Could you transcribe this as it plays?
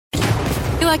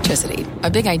Electricity, a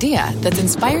big idea that's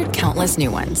inspired countless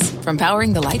new ones. From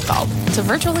powering the light bulb to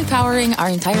virtually powering our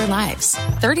entire lives.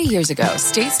 30 years ago,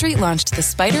 State Street launched the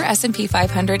SPDR S&P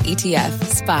 500 ETF,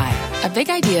 SPY. A big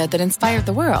idea that inspired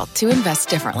the world to invest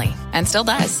differently. And still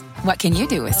does. What can you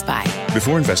do with SPY?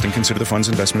 Before investing, consider the fund's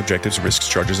investment objectives, risks,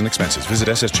 charges, and expenses. Visit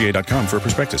ssga.com for a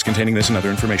prospectus containing this and other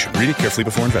information. Read it carefully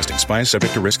before investing. SPY is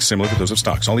subject to risks similar to those of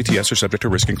stocks. All ETFs are subject to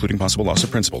risk, including possible loss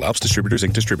of principal. Alps Distributors,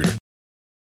 Inc. Distributor.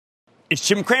 It's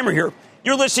Jim Cramer here.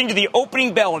 You're listening to the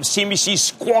opening bell of CNBC's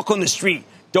Squawk on the Street.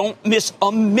 Don't miss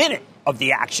a minute of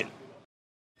the action.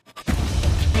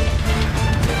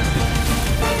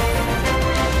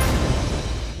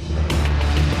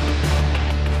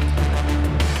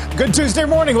 Good Tuesday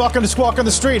morning. Welcome to Squawk on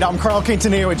the Street. I'm Carl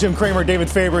Quintanilla with Jim Cramer,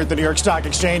 David Faber at the New York Stock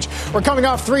Exchange. We're coming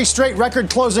off 3 straight record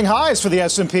closing highs for the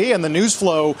S&P, and the news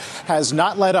flow has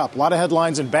not let up. A lot of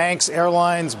headlines in banks,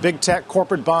 airlines, big tech,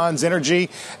 corporate bonds,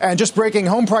 energy, and just breaking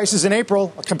home prices in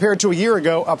April compared to a year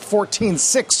ago, up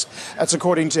 14.6. That's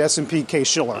according to S&P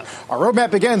Case-Shiller. Our roadmap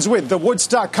begins with the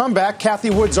Woodstock comeback. Cathie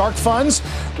Wood's ARK funds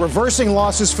reversing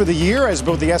losses for the year as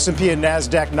both the S&P and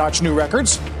NASDAQ notch new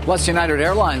records. Plus, United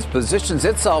Airlines positions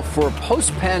itself for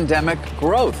post-pandemic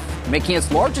growth, making its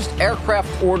largest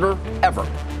aircraft order ever.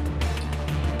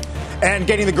 And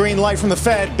getting the green light from the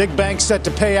Fed, big banks set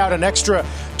to pay out an extra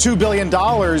 $2 billion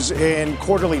in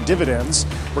quarterly dividends.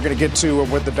 We're going to get to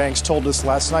what the banks told us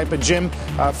last night. But, Jim,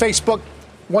 Facebook,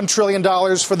 $1 trillion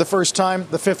for the first time,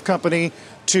 the fifth company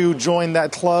to join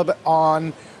that club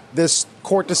on this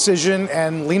court decision.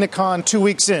 And Lina Khan, 2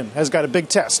 weeks in, has got a big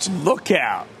test. Look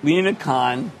out. Lina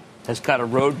Khan has got a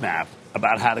roadmap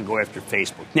about how to go after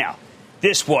Facebook. Now,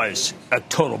 this was a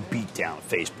total beatdown of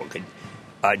Facebook. And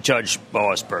Judge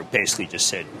Boasberg basically just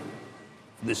said,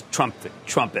 this Trump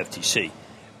FTC,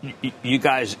 you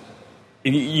guys,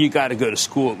 you got to go to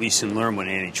school at least and learn what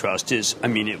antitrust is. I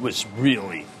mean, it was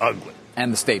really ugly.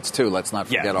 And the states, too. Let's not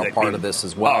forget our part of this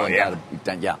as well. Oh, yeah.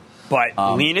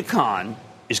 But Lina Khan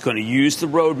is going to use the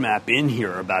roadmap in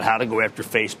here about how to go after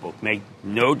Facebook. Make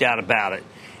no doubt about it.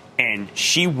 And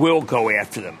she will go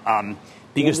after them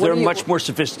because they're much more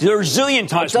sophisticated. They're a zillion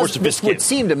times more sophisticated. This would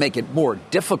seem to make it more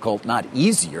difficult, not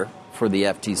easier, for the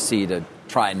FTC to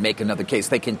try and make another case.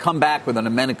 They can come back with an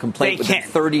amended complaint within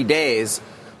 30 days,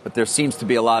 but there seems to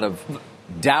be a lot of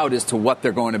doubt as to what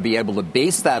they're going to be able to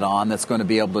base that on that's going to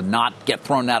be able to not get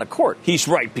thrown out of court. He's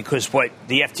right, because what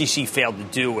the FTC failed to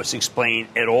do was explain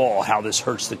at all how this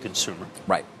hurts the consumer.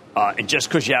 Right. And just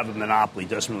because you have a monopoly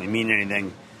doesn't really mean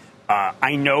anything.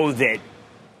 I know that,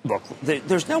 look,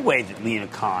 there's no way that Lina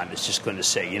Khan is just going to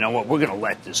say, you know what, we're going to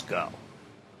let this go.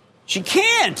 She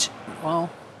can't. Well,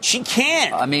 she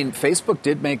can't. I mean, Facebook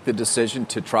did make the decision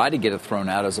to try to get it thrown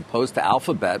out as opposed to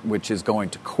Alphabet, which is going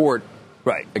to court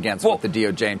against the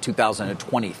DOJ in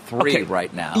 2023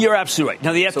 right now. You're absolutely right.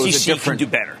 Now, the FTC can do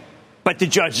better. But the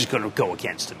judge is going to go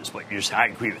against him, is what you're saying. I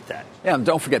agree with that. Yeah, and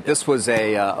don't forget, this was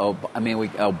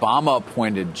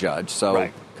Obama-appointed judge,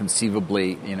 so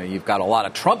conceivably, you've got a lot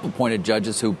of Trump-appointed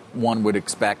judges who one would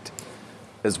expect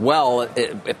as well,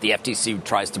 if the FTC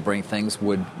tries to bring things,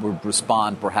 would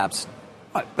respond perhaps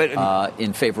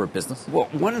in favor of business. Well,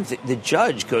 the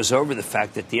judge goes over the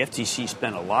fact that the FTC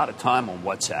spent a lot of time on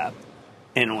WhatsApp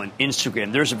and on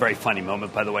Instagram. There's a very funny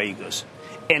moment, by the way. He goes,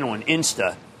 and on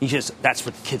Insta, he says, that's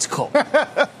what the kids call it.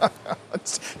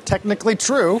 It's technically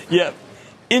true. Yeah,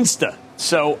 Insta.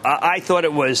 So I thought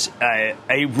it was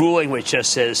a ruling which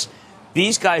just says,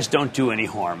 these guys don't do any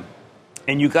harm.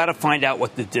 And you got to find out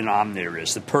what the denominator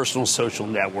is, the personal social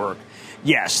network.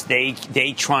 Yes, they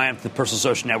triumph the personal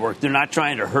social network. They're not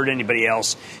trying to hurt anybody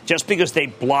else. Just because they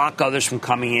block others from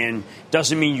coming in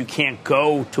doesn't mean you can't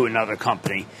go to another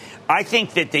company. I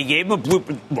think that they gave him a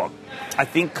blueprint. Look, I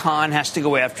think Khan has to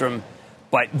go after him.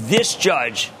 But this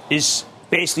judge is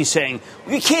basically saying,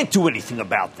 we can't do anything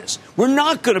about this. We're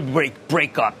not going to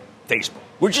break up Facebook.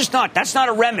 We're just not. That's not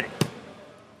a remedy.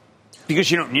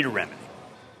 Because you don't need a remedy.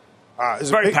 It's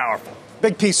very powerful.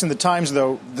 Big piece in the Times,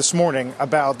 though, this morning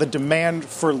about the demand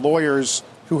for lawyers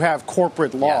who have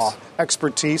corporate law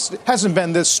expertise. It hasn't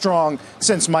been this strong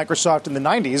since Microsoft in the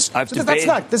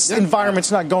 90s. This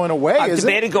environment's not going away, I've is it?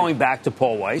 I've debated going back to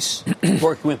Paul Weiss,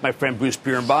 working with my friend Bruce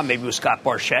Birnbaum, maybe with Scott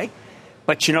Barchet.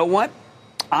 But you know what?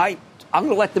 I'm going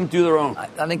to let them do their own.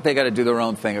 I think they got to do their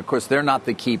own thing. Of course, they're not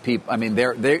the key people. I mean,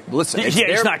 listen.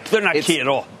 They're not key at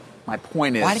all. My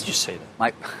point is. Why did you say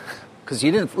that? Because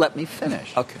you didn't let me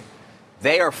finish. Okay.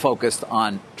 They are focused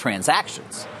on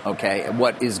transactions. Okay.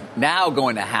 What is now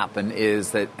going to happen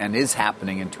is that, and is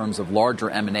happening in terms of larger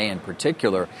M&A in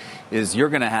particular, is you're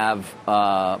going to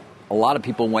have a lot of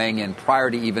people weighing in prior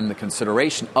to even the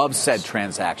consideration of said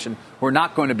transaction who are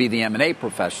not going to be the M&A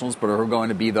professionals, but are going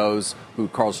to be those who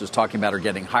Carl's just talking about are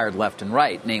getting hired left and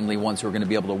right, namely ones who are going to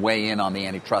be able to weigh in on the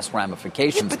antitrust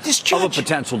ramifications of a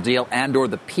potential deal and or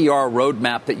the PR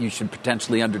roadmap that you should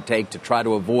potentially undertake to try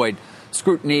to avoid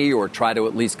scrutiny or try to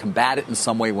at least combat it in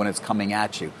some way when it's coming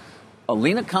at you.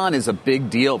 Lina Khan is a big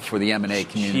deal for the M&A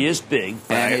community. She is big.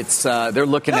 And it's they're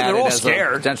looking at it as a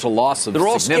potential loss of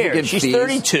significant fees. She's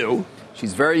 32.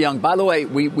 She's very young. By the way,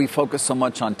 we focus so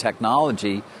much on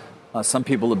technology. Some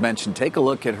people have mentioned, take a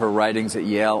look at her writings at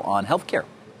Yale on healthcare.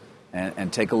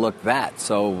 And take a look at that.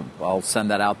 So I'll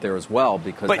send that out there as well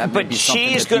because that may be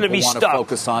something that people want to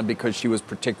focus on because she was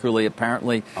particularly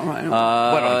apparently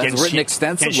written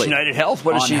extensively United Health.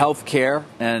 What is she? Health care.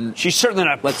 And she's certainly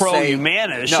not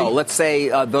pro-humanist. No, let's say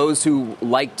those who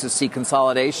like to see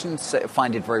consolidation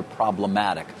find it very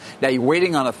problematic. Now, you're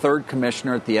waiting on a third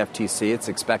commissioner at the FTC. It's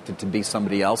expected to be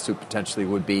somebody else who potentially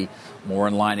would be more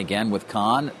in line again with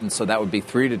Khan, and so that would be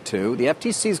 3-2. The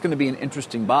FTC is going to be an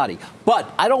interesting body.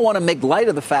 But I don't want to make light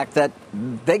of the fact that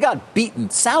they got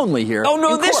beaten soundly here. Oh,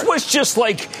 no, this was just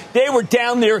like they were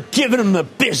down there giving them the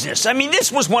business. I mean,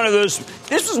 this was one of those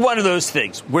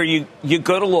things where you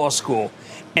go to law school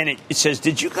and it says,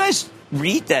 did you guys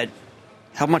read that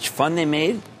how much fun they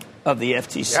made of the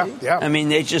FTC? Yeah. I mean,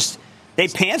 they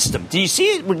pantsed them. Do you see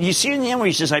it? You see it in the end where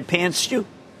he says, I pantsed you?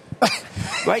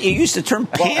 Right, you used the term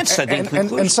pants, I think.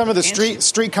 And some of the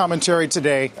street commentary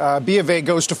today, B of A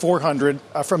goes to 400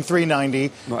 from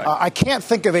 390. Right. I can't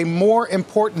think of a more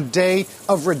important day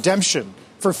of redemption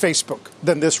for Facebook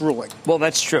than this ruling. Well,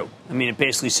 that's true. I mean, it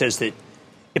basically says that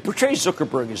it portrays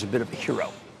Zuckerberg as a bit of a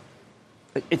hero.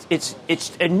 It's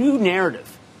a new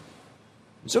narrative.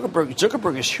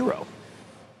 Zuckerberg is hero.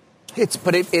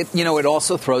 But it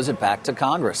also throws it back to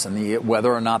Congress and whether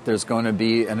or not there's going to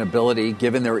be an ability,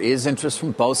 given there is interest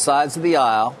from both sides of the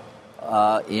aisle,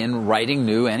 in writing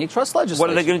new antitrust legislation. What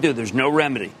are they going to do? There's no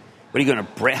remedy. What are you going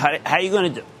to break? How are you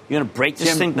going to do? You're going to break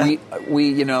this thing down?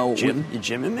 Jim, you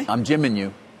jimming me? I'm jimming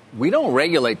you. We don't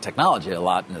regulate technology a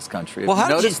lot in this country. Well, Have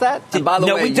you noticed that? And by the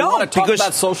way, we don't, want to talk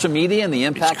about social media and the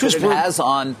impact that it has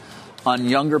on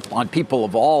people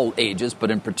of all ages,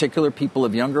 but in particular people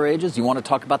of younger ages? You want to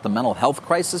talk about the mental health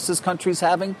crisis this country's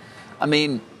having? I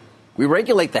mean, we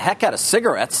regulate the heck out of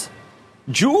cigarettes.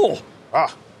 Juul.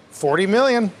 40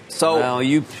 million. So I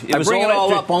bring it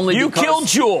all up only because you killed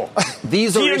Juul.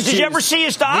 These are issues. Did you ever see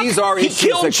his doc? These are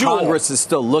issues that Juul. Congress is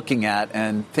still looking at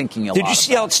and thinking a lot about. Did you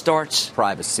see how it starts?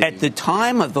 Privacy. At the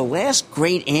time of the last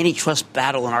great antitrust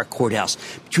battle in our courthouse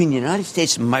between the United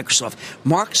States and Microsoft,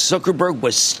 Mark Zuckerberg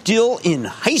was still in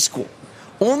high school.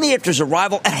 Only after his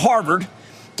arrival at Harvard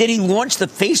did he launch the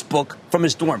Facebook from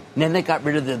his dorm. And then they got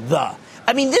rid of the.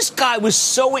 I mean, this guy was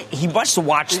he must have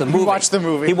watched the movie. He watched the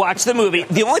movie. He watched the movie.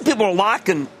 The only people who are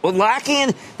lacking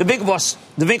the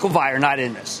Winklevi are not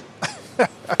in this.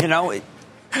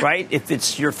 Right? If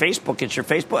it's your Facebook, it's your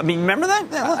Facebook. I mean, remember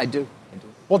that? I do.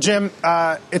 Well, Jim,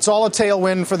 it's all a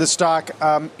tailwind for the stock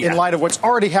in light of what's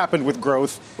already happened with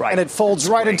growth. Right. And it folds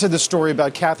into the story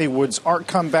about Cathie Wood's ARK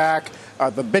comeback,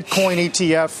 the Bitcoin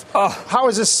ETF. How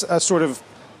is this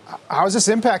How is this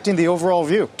impacting the overall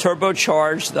view?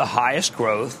 Turbocharge the highest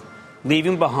growth,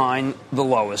 leaving behind the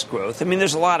lowest growth. I mean,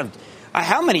 there's a lot of...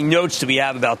 how many notes do we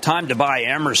have about time to buy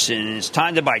Emerson and it's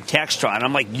time to buy Textron?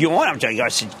 I'm like, I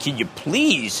said,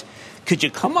 could you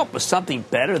come up with something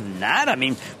better than that? I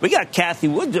mean, we got Cathie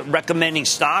Wood recommending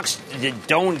stocks that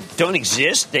don't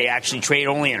exist. They actually trade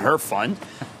only in her fund.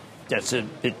 That's a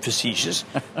bit facetious.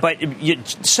 But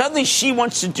suddenly she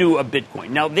wants to do a Bitcoin.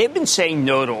 Now, they've been saying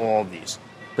no to all of these.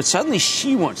 But suddenly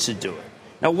she wants to do it.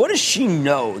 Now, what does she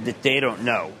know that they don't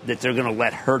know that they're going to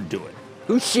let her do it?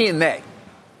 Who's she and they?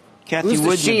 Cathie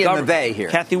Wood she and the they here?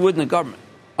 Cathie Wood and the government.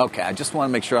 Okay, I just want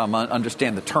to make sure I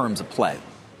understand the terms of play.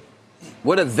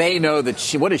 What do they know that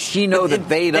she? What does she know that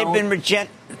they don't? They've been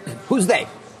rejected. Who's they?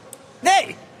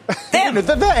 They. Them.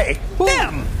 The they.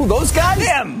 Them. Who, those guys?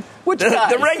 Them. Which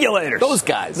guys? The regulators. Those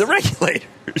guys. The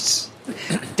regulators.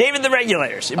 David, the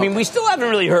regulators. I mean, we still haven't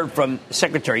really heard from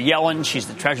Secretary Yellen. She's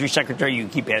the Treasury Secretary. You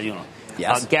can keep adding,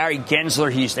 Yes. Gary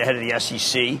Gensler, he's the head of the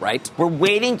SEC. Right. We're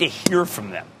waiting to hear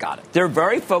from them. Got it. They're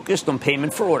very focused on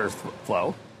payment for order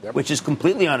flow, which is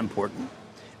completely unimportant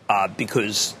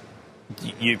because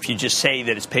if you just say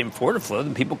that it's payment for order flow,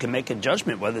 then people can make a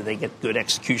judgment whether they get good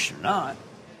execution or not.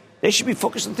 They should be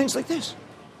focused on things like this.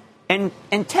 And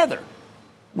Tether,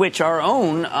 which our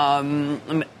own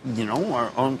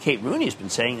Kate Rooney has been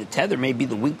saying that Tether may be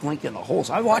the weak link in the whole.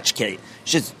 So I watched Kate.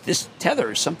 She says this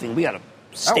Tether is something we got to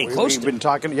stay close to. We've been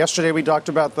talking yesterday. We talked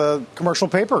about the commercial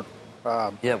paper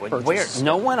Where?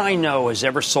 No one I know has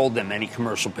ever sold them any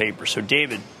commercial paper. So,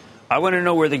 David, I want to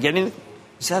know where they're getting it.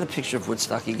 Is that a picture of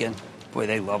Woodstock again? Boy,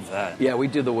 they love that. Yeah, we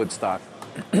do the Woodstock.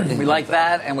 We like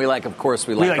that, and we like our memes.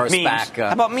 SPAC.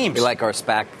 How about memes? We like our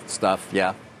SPAC stuff,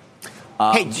 yeah.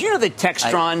 Hey, do you know that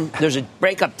Textron, there's a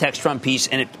breakup Textron piece,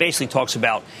 and it basically talks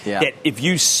about that if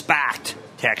you SPAC'd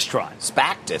Textron.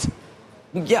 SPAC'd it?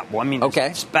 Yeah, well, I mean,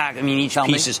 SPAC, I mean,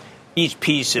 each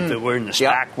piece, if it were in the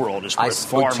SPAC world, is worth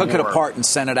far more. We took it apart and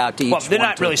sent it out to each one. Well, they're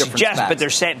not really suggesting, but they're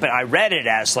saying, but I read it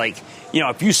as like,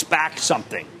 if you SPAC'd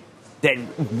something, then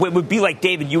it would be like,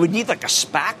 David, you would need like a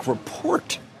SPAC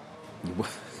report.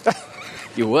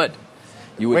 You would.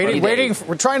 Waiting.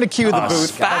 We're trying to cue the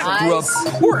booth.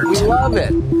 SPAC report. We love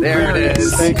it. There it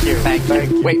is. Thank you.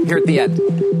 Wait, here at the end.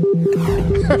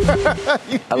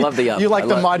 I love the You like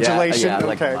the modulation? Yeah, I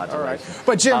like okay, the modulation. All right.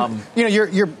 But Jim,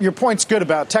 your point's good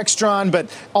about Textron, but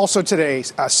also today,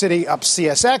 Citi up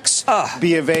CSX,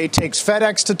 B of A takes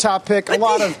FedEx to top pick. A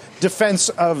lot of defense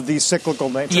of the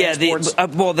cyclical nature. Yeah, the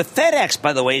FedEx,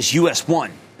 by the way, is US 1,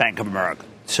 Bank of America.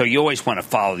 So you always want to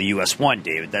follow the US 1,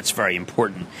 David. That's very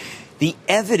important. The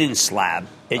Evidence Lab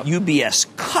at UBS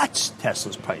cuts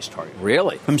Tesla's price target.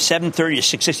 Really? From 730 to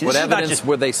 660. What evidence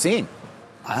were they seeing?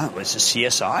 I don't know. It's a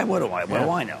CSI. What do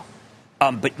I know?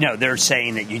 But no, they're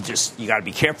saying that you got to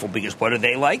be careful because what are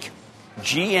they like?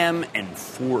 GM and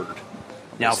Ford.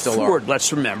 Now, Ford,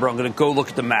 let's remember, I'm going to go look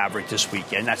at the Maverick this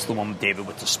weekend. That's the one with David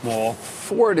with the small.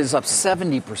 Ford is up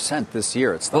 70% this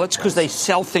year. Well, that's because they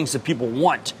sell things that people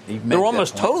want. They're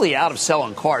almost totally out of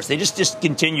selling cars. They just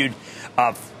discontinued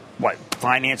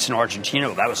finance in Argentina?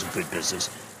 Well, that was a good business.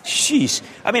 Jeez.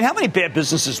 I mean, how many bad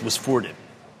businesses was Ford in?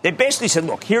 They basically said,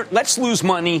 look, here, let's lose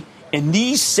money in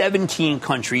these 17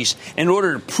 countries in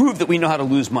order to prove that we know how to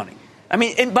lose money. I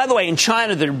mean, and by the way, in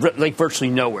China, they're like virtually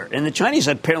nowhere. And the Chinese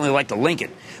apparently like the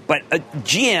Lincoln. But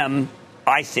GM,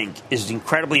 I think, is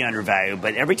incredibly undervalued.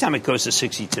 But every time it goes to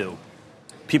 62,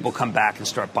 people come back and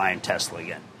start buying Tesla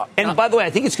again. And by the way,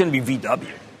 I think it's going to be VW.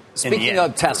 Speaking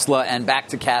of Tesla, and back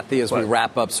to Kathy as we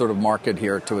wrap up sort of market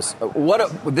here to us,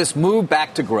 this move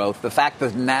back to growth, the fact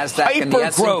that NASDAQ and the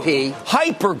S&P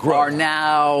are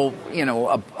now,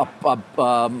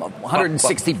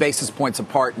 160 basis points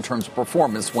apart in terms of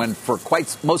performance, when for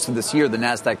most of this year the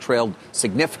NASDAQ trailed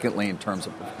significantly in terms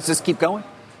of performance. Does this keep going?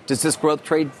 Does this growth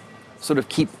trade sort of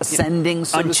keep ascending,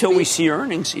 so until we see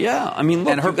earnings? Yeah. I mean,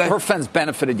 look. And her funds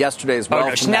benefited yesterday as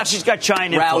well. Now she's got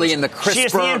China rally in the CRISPR. She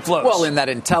has the inflows. Well, in that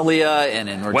Intellia and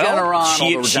in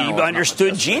Regeneron. Well, she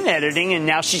understood gene editing, and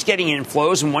now she's getting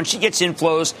inflows. And once she gets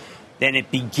inflows, then it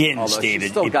begins,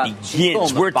 David. It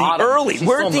begins. We're at the early.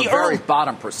 We're at the very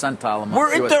bottom percentile.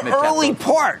 We're at the early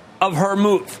part of her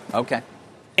move. Okay.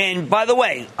 And by the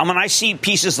way, when I see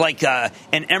pieces like an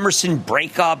Emerson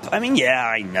breakup, I mean, yeah,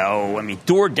 I know. I mean,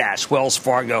 DoorDash, Wells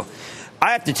Fargo.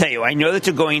 I have to tell you, I know that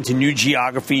they're going into new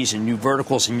geographies and new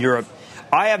verticals in Europe.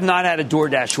 I have not had a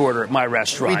DoorDash order at my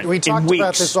restaurant. We talked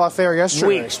about this off air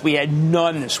yesterday. We had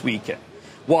none this weekend.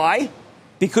 Why?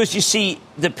 Because, you see,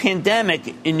 the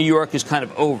pandemic in New York is kind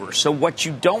of over. So what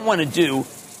you don't want to do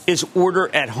is order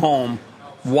at home,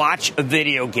 watch a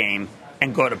video game,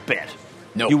 and go to bed.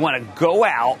 Nope. You want to go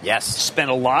out,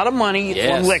 spend a lot of money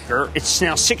on liquor. It's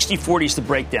now 60-40 is the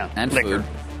breakdown. And liquor.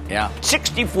 Food. Yeah.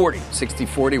 60-40.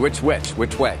 60-40, which way?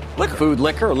 Liquor. Food,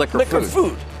 liquor, or liquor,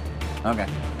 food? Okay.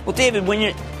 Well, David,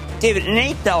 an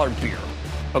 $8 beer,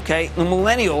 okay, the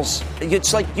millennials,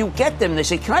 it's like you get them, they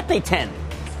say, can I pay 10?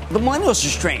 The millennials are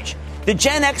strange. The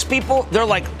Gen X people, they're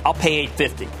like, I'll pay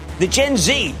 $8.50. The Gen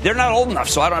Z, they're not old enough,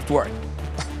 so I don't have to worry.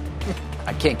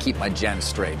 I can't keep my Gen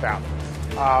straight.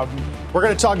 We're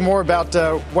going to talk more about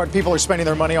what people are spending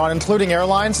their money on, including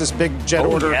airlines, this big jet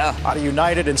order out of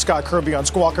United and Scott Kirby on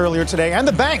Squawk earlier today, and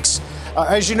the banks.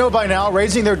 As you know by now,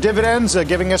 raising their dividends,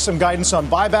 giving us some guidance on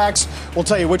buybacks. We'll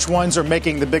tell you which ones are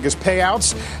making the biggest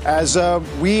payouts as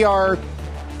we are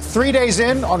 3 days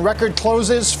in on record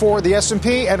closes for the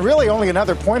S&P, and really only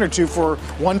another point or two for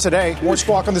one today. More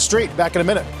Squawk on the Street. Back in a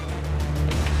minute.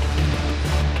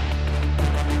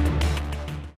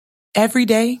 Every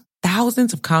day,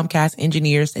 thousands of Comcast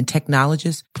engineers and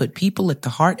technologists put people at the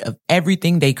heart of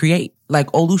everything they create.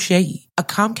 Like Oluseyi, a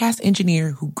Comcast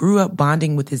engineer who grew up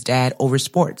bonding with his dad over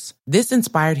sports. This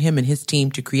inspired him and his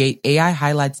team to create AI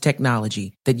Highlights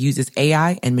technology that uses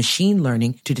AI and machine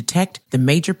learning to detect the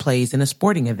major plays in a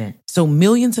sporting event. So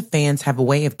millions of fans have a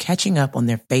way of catching up on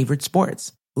their favorite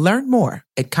sports. Learn more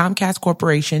at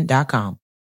ComcastCorporation.com.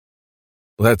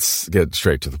 Let's get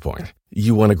straight to the point.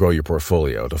 You want to grow your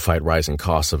portfolio to fight rising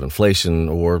costs of inflation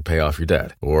or pay off your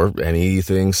debt or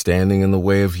anything standing in the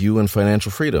way of you and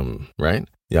financial freedom, right?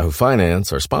 Yahoo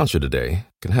Finance, our sponsor today,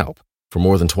 can help. For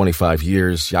more than 25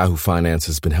 years, Yahoo Finance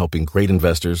has been helping great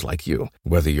investors like you.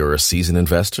 Whether you're a seasoned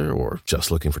investor or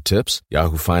just looking for tips,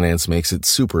 Yahoo Finance makes it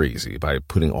super easy by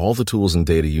putting all the tools and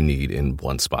data you need in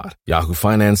one spot. Yahoo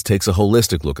Finance takes a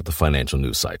holistic look at the financial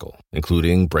news cycle,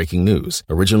 including breaking news,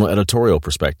 original editorial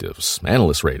perspectives,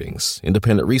 analyst ratings,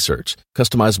 independent research,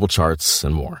 customizable charts,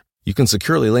 and more. You can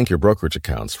securely link your brokerage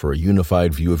accounts for a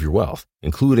unified view of your wealth,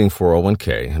 including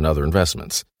 401k and other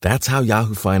investments. That's how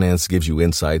Yahoo Finance gives you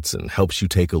insights and helps you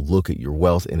take a look at your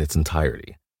wealth in its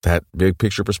entirety. That big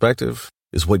picture perspective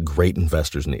is what great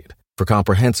investors need. For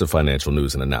comprehensive financial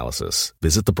news and analysis,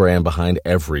 visit the brand behind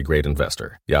every great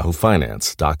investor,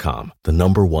 yahoofinance.com, the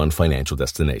 #1 financial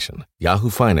destination,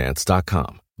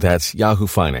 yahoofinance.com. That's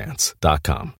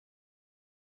yahoofinance.com.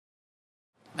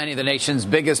 Many of the nation's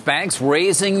biggest banks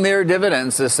raising their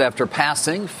dividends this after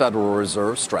passing Federal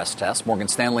Reserve stress tests. Morgan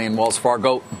Stanley and Wells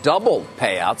Fargo doubled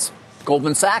payouts.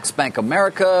 Goldman Sachs, Bank of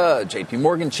America, JP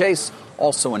Morgan Chase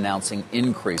also announcing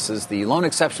increases. The lone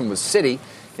exception was Citi.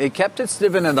 It kept its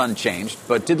dividend unchanged,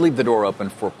 but did leave the door open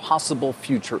for possible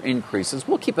future increases.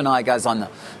 We'll keep an eye, guys, on the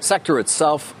sector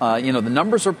itself. The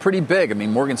numbers are pretty big. I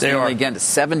mean, Morgan Stanley, again, to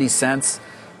 70 cents.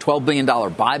 $12 billion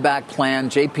buyback plan.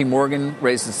 J.P. Morgan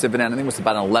raised its dividend. I think it was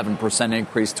about an 11%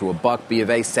 increase to $1. B of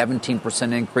A,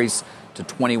 17% increase to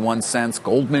 21 cents.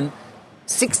 Goldman,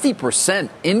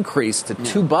 60% increase to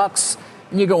 $2.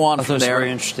 And you go on from there.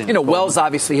 Very interesting. Wells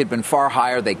obviously had been far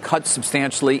higher. They cut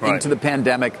substantially into the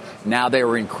pandemic. Now they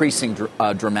were increasing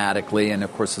dramatically. And,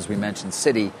 of course, as we mentioned,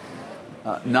 Citi,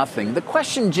 nothing. The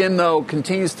question, Jim, though,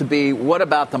 continues to be, what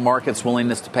about the market's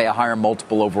willingness to pay a higher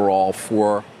multiple overall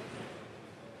for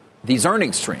these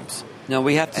earnings streams? No,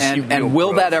 we have to see and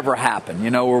will that ever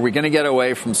happen? Are we going to get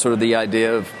away from sort of the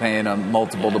idea of paying a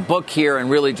multiple to book here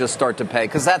and really just start to pay?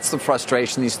 Because that's the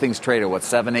frustration. These things trade at,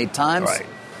 7, 8 times?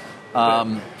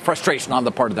 Right. Frustration on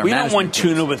the part of their management. We don't want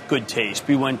tuna with good taste.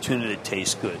 We want tuna that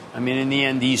tastes good. I mean, in the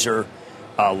end, these are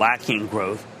lacking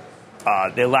growth.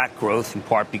 They lack growth in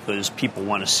part because people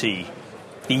want to see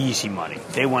the easy money.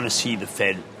 They want to see the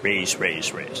Fed raise.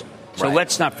 So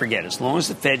let's not forget, as long as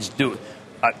the Feds do it,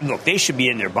 look, they should be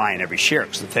in there buying every share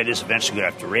because the Fed is eventually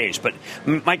going to have to raise. But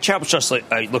Mike Chappell just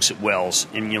looks at Wells,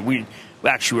 and we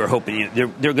were hoping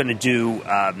they're going to do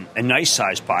a nice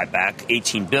size buyback,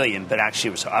 $18 billion. But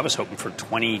actually, I was hoping for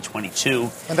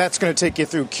 2022, and that's going to take you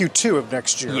through Q2 of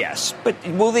next year. Yes, but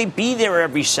will they be there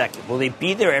every second? Will they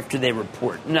be there after they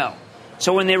report? No.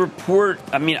 So when they report,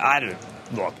 I don't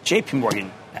know. Look, J.P.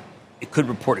 Morgan, it could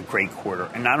report a great quarter,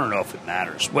 and I don't know if it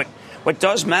matters. What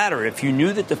does matter, if you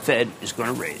knew that the Fed is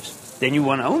going to raise, then you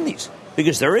want to own these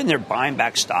because they're in there buying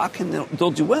back stock and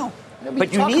they'll do well.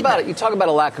 But you need about it. You talk about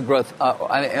a lack of growth.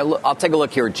 I'll take a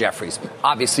look here at Jefferies.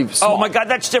 Obviously, small. Oh my God,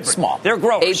 that's different. Small. They're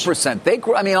growers.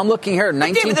 8%. I'm looking here,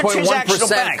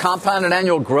 19.1% compounded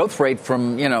annual growth rate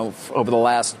from over the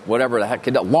last whatever the heck,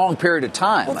 a long period of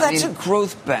time. Well, that's a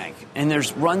growth bank, and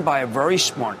there's run by a very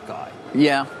smart guy.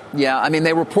 Yeah.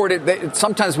 They reported.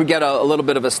 Sometimes we get a little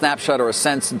bit of a snapshot or a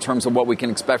sense in terms of what we can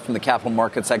expect from the capital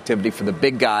markets activity for the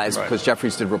big guys, because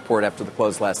Jefferies did report after the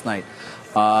close last night.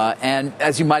 And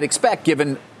as you might expect,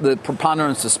 given the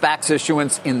preponderance of SPACs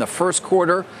issuance in the first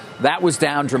quarter, that was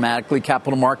down dramatically.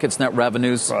 Capital markets net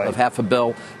revenues of $500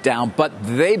 million down. But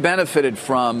they benefited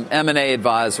from M&A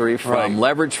advisory, from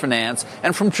leverage finance,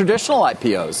 and from traditional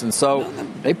IPOs. And so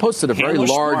they posted a very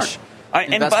large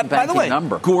investment banking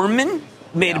number. Gorman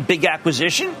made a big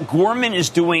acquisition. Gorman is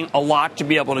doing a lot to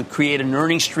be able to create an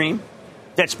earnings stream.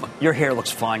 Your hair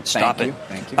looks fine. Stop it.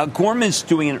 Thank you. Gorman's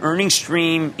doing an earnings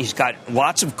stream. He's got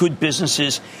lots of good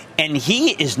businesses, and he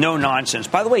is no nonsense.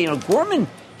 By the way, Gorman,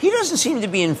 he doesn't seem to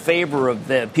be in favor of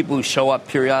the people who show up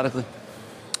periodically.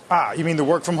 You mean the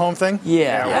work from home thing?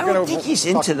 Yeah. I don't think he's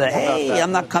into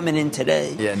I'm not coming in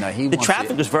today. Yeah, no, the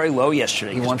traffic was very low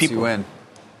yesterday. He wants you in.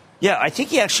 Yeah, I think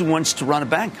he actually wants to run a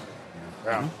bank.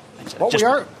 Yeah.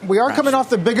 Well, we are coming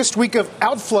off the biggest week of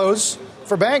outflows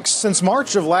for banks since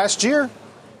March of last year.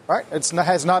 Right. It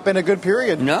has not been a good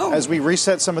period as we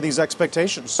reset some of these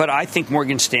expectations. But I think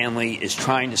Morgan Stanley is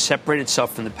trying to separate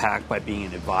itself from the pack by being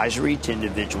an advisory to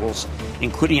individuals,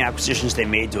 including acquisitions they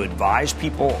made to advise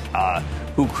people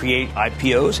who create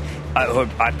IPOs,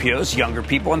 younger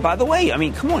people. And by the way,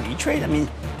 come on, E-Trade.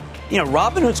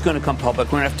 Robinhood's going to come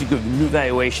public. We're going to have to give a new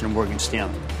valuation of Morgan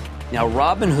Stanley. Now,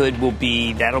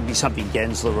 Robinhood that'll be something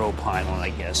Gensler opined on,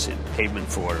 I guess, in payment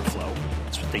for order flow.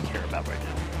 That's what they care about right now.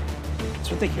 That's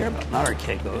what they care about, not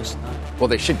Archegos. Well,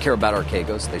 they should care about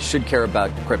Archegos. They should care about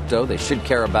crypto. They should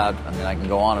care about, I can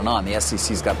go on and on. The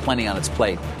SEC's got plenty on its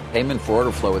plate. Payment for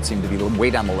order flow would seem to be way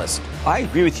down the list. I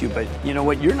agree with you, but you know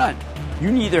what? You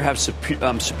neither have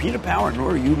subpoena power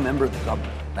nor are you a member of the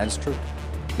government. That is true.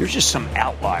 You're just some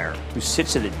outlier who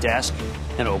sits at a desk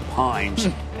and opines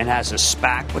and has a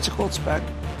SPAC. What's it called, SPAC?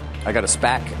 I got a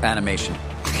SPAC animation.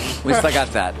 At least I got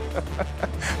that.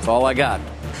 That's all I got.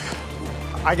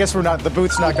 I guess the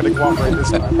booth's not going to cooperate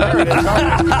this time. There it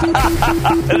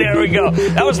is. There we go.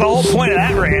 That was the whole point of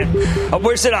that rant.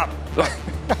 Where's it up?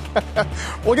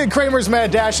 We'll get Cramer's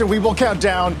Mad Dash, and we will count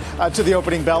down to the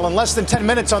opening bell in less than 10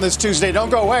 minutes on this Tuesday.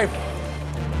 Don't go away.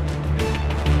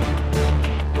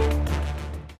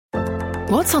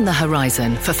 What's on the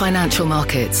horizon for financial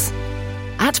markets?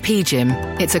 At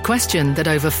PGIM, it's a question that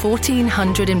over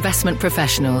 1,400 investment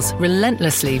professionals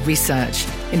relentlessly research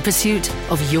in pursuit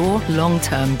of your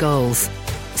long-term goals.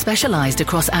 Specialized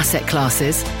across asset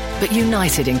classes, but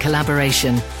united in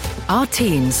collaboration, our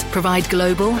teams provide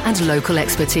global and local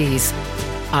expertise.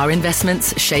 Our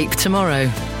investments shape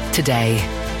tomorrow, today.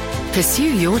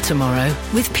 Pursue your tomorrow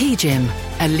with PGIM,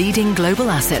 a leading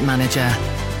global asset manager.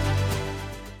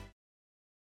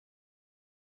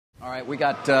 All right, we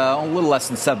got a little less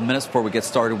than 7 minutes before we get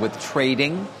started with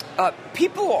trading.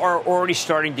 People are already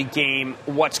starting to game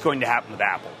what's going to happen with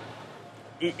Apple.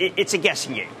 It's a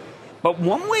guessing game. But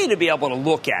one way to be able to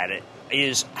look at it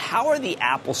is how are the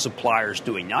Apple suppliers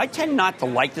doing? Now, I tend not to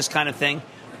like this kind of thing,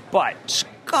 but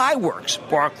Skyworks,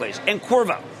 Barclays, and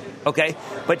Qorvo, okay?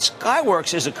 But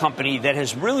Skyworks is a company that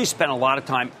has really spent a lot of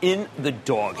time in the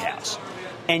doghouse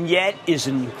and yet is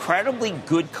an incredibly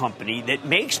good company that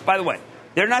makes, by the way,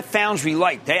 they're not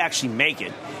foundry-like. They actually make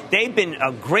it. They've been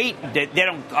a great. They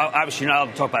don't obviously you're not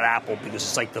allowed to talk about Apple because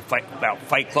it's like the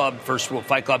Fight Club, first rule of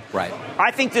Fight Club. Right.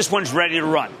 I think this one's ready to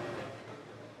run.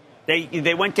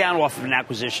 They went down off of an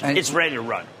acquisition. And it's ready to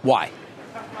run. Why?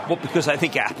 Well, because I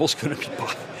think Apple's going to be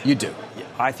bought. You do. Yeah,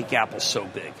 I think Apple's so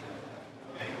big.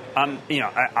 I'm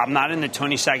not in the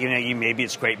Tony Sacconaghi. Maybe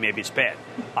it's great, maybe it's bad.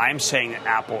 I'm saying that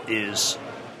Apple is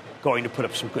going to put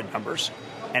up some good numbers.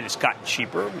 And it's gotten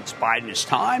cheaper. It's biding its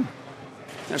time.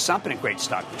 It's not been a great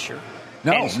stock this year.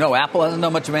 No, Apple hasn't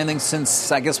done much of anything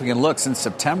since, I guess we can look, since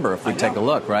September if we take a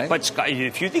look, right? But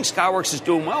if you think Skyworks is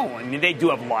doing well, I mean, they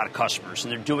do have a lot of customers,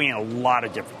 and they're doing a lot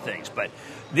of different things. But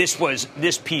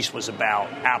this piece was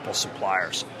about Apple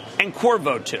suppliers. And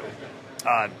Qorvo, too.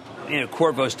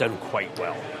 Qorvo's done quite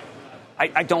well.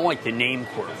 I don't like the name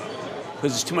Qorvo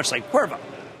because it's too much like Qorvo.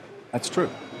 That's true.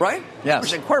 Right? Yes.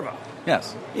 Too much like Qorvo.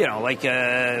 Yes.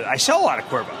 I sell a lot of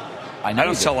Qorvo. I know. I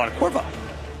don't sell a lot of Qorvo.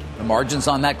 The margins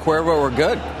on that Qorvo are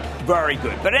good. Very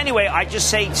good. But anyway, I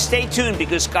just say stay tuned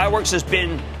because Skyworks has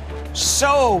been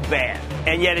so bad,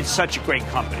 and yet it's such a great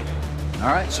company.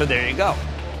 All right. So there you go.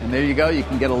 And there you go. You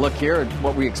can get a look here at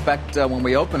what we expect when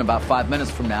we open about 5 minutes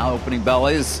from now. Opening bell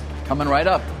is coming right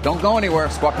up. Don't go anywhere.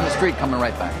 Squawk on the Street coming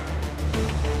right back.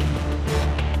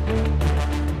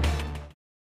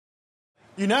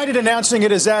 United announcing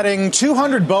it is adding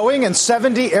 200 Boeing and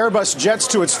 70 Airbus jets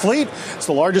to its fleet. It's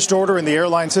the largest order in the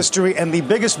airline's history and the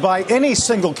biggest by any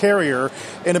single carrier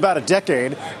in about a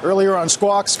decade. Earlier on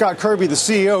Squawk, Scott Kirby, the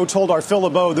CEO, told our Phil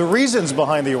LeBeau the reasons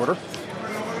behind the order.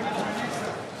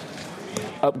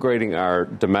 Upgrading our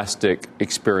domestic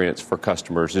experience for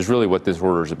customers is really what this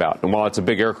order is about. And while it's a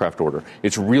big aircraft order,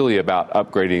 it's really about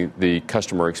upgrading the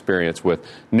customer experience with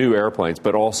new airplanes,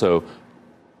 but also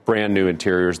brand new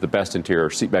interiors, the best interior,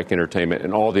 seatback entertainment,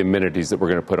 and all the amenities that we're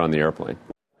going to put on the airplane.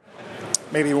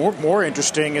 Maybe more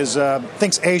interesting is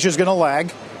thinks Asia's going to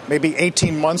lag. Maybe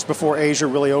 18 months before Asia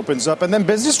really opens up. And then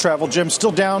business travel, Jim,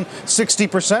 still down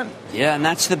 60%. Yeah, and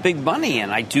that's the big money.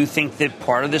 And I do think that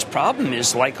part of this problem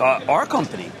is like our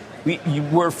company.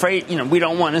 We're afraid, we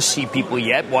don't want to see people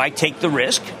yet. Why take the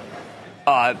risk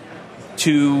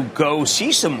to go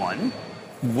see someone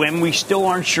when we still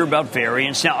aren't sure about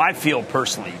variants? Now, I feel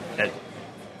personally that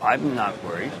I'm not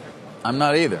worried. I'm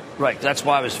not either. Right. That's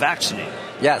why I was vaccinated.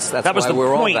 Yes, that was why the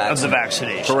we're point all vaccinated. of the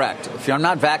vaccination. Correct. If I'm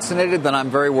not vaccinated, then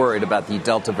I'm very worried about the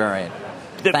Delta variant.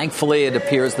 Thankfully, it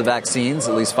appears the vaccines,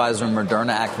 at least Pfizer and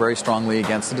Moderna, act very strongly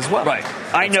against it as well. Right.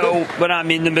 I know when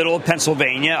I'm in the middle of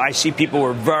Pennsylvania, I see people who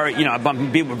are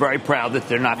people are very proud that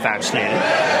they're not vaccinated.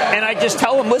 And I just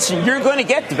tell them, listen, you're going to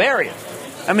get the variant.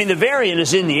 I mean, the variant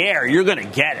is in the air. You're going to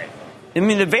get it. I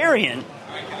mean, the variant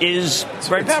is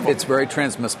very powerful. It's very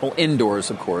transmissible indoors,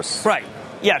 of course. Right.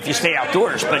 Yeah, if you stay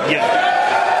outdoors. But, yeah.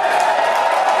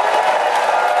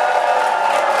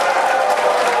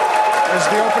 There's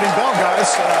the opening bell, guys,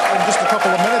 in just a couple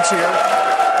of minutes here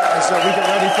as we get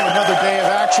ready for another day of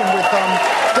action with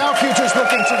Dow futures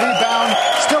looking to rebound.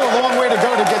 Still a long way to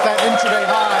go to get that intraday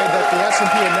high that the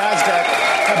S&P and NASDAQ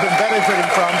have been benefiting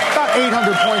from. About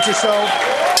 800 points or so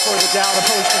for the Dow to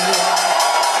post a new high.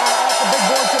 Off the big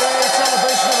board today,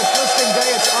 celebration of its listing day.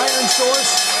 It's Iron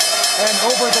Source. And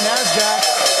over the NASDAQ,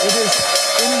 it is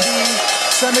Indie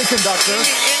Semiconductor.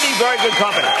 Indie, very good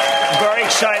company. Very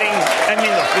exciting. I mean,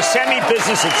 look, the semi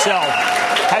business itself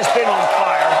has been on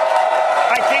fire.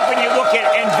 I think when you look at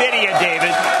NVIDIA,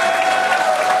 David,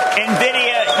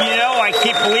 I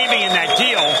keep believing in that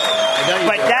deal.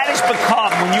 But that has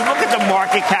become, when you look at the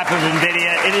market cap of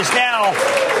NVIDIA, it is now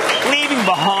leaving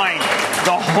behind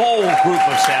the whole group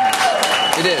of semis.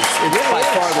 It is. It's by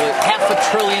far the $500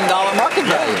 billion market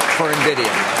value for NVIDIA.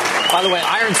 By the way,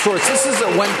 Iron Source, this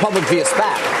went public via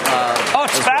SPAC.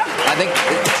 It's SPAC? I think.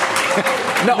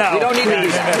 No, we don't need to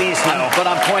use it. Please, no. But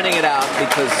I'm pointing it out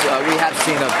because we have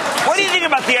seen a. What do you think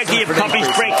about the idea of companies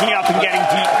breaking up and getting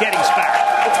SPAC?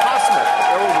 It's possible.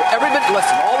 Everybody,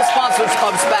 listen, all the sponsors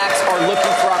of SPACs are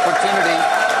looking for opportunity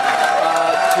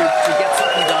to get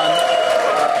something done.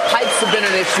 Pipes have been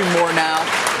an issue more now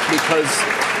because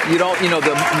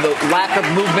the lack of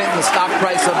movement in the stock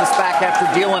price of the SPAC after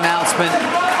deal announcement.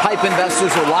 Pipe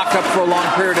investors are locked up for a long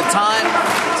period of time.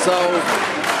 So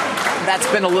that's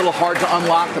been a little hard to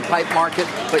unlock the pipe market.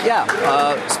 But yeah,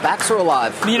 SPACs are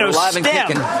alive. They're alive and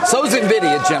kicking. So's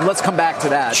NVIDIA, Jim. Let's come back to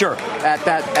that. Sure. At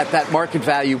that market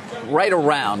value, right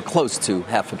around close to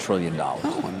 $500 billion.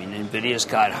 Oh, I mean, NVIDIA's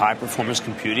got high-performance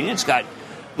computing. It's got...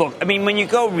 Look, I mean, when you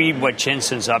go read what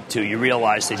Jensen's up to, you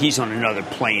realize that he's on another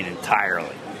plane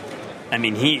entirely. I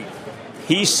mean,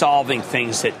 he's solving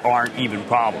things that aren't even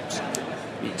problems.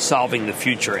 He's solving the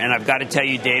future. And I've got to tell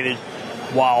you, David,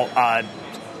 while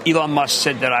Elon Musk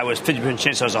said that I was 50%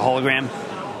 chance I was a hologram,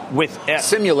 with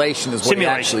simulation is what he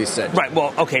actually said. Right.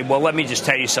 Well, okay. Well, let me just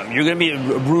tell you something. You're going to be in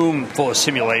a room full of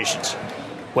simulations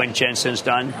when Jensen's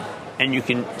done, and you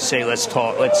can say, "Let's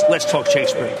talk. Let's talk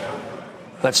Shakespeare.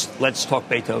 Let's talk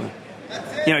Beethoven."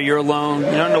 You're alone.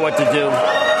 You don't know what to do.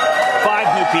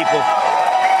 5 new people.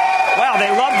 Wow, they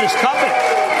love this company.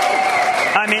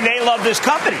 I mean, they love this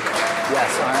company.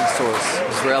 Yes, Iron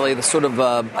Source, Israeli, the sort of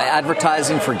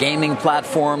advertising for gaming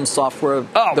platforms, software.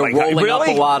 They're rolling up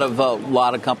a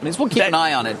lot of companies. We'll keep an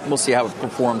eye on it. We'll see how it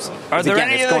performs. Are there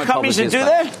any other companies that do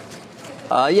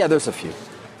that? Yeah, there's a few.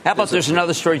 How about there's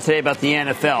another story today about the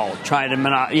NFL trying to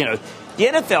the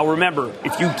NFL, remember,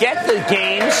 if you get the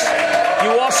games,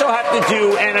 you also have to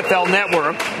do NFL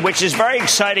Network, which is very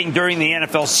exciting during the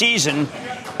NFL season,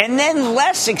 and then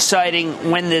less exciting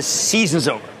when this season's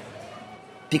over.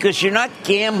 Because you're not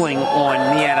gambling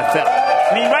on the NFL.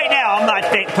 I mean, right now, I'm not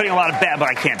putting a lot of bet, but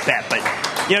I can't bet. But,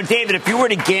 David, if you were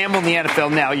to gamble on the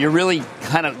NFL now, you're really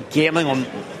kind of gambling on,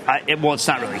 it's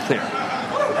not really clear.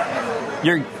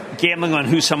 You're gambling on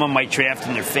who someone might draft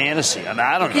in their fantasy. I mean,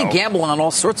 I don't know. You can gamble on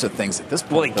all sorts of things at this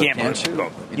point. Well,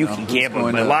 you can gamble.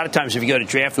 But a lot of times if you go to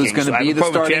DraftKings, who's going to be the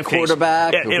starting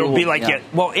quarterback? It'll be like,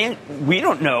 we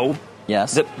don't know.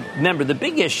 Yes. Remember, the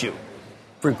big issue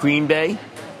for Green Bay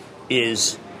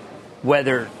is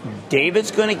whether David's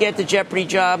going to get the Jeopardy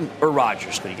job or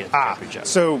Rodgers going to get the Jeopardy job.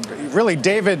 So, really,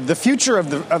 David, the future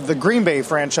of the Green Bay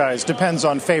franchise depends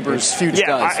on Faber's future.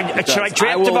 Yeah, should I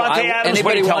draft Devontae Adams?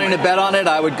 Anybody wanting to bet on it,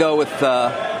 I would go with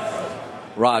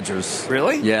Rodgers.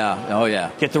 Really? Yeah. Oh,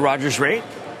 yeah. Get the Rodgers rate?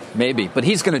 Maybe, but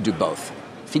he's going to do both.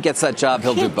 If he gets that job,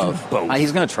 he'll do both.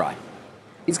 He's going to try.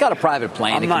 He's got a private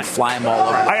plane. He can fly him all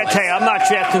over. I got to tell you, I'm not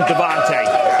drafting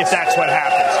Devontae if that's what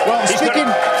happens. Well, he's going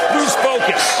to lose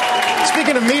focus.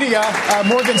 Speaking of media,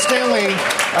 Morgan Stanley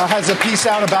has a piece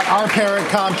out about our parent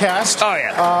Comcast. Oh,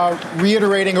 yeah.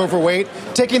 Reiterating overweight,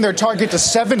 taking their target to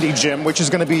 70, Jim, which is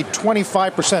going to be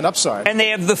 25% upside. And they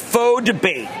have the faux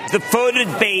debate. The faux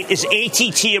debate is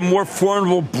AT&T a more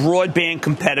formidable broadband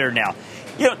competitor now.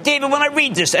 David, when I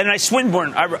read this, and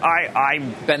Swinburne,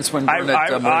 Ben Swinburne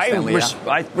at Morgan Stanley,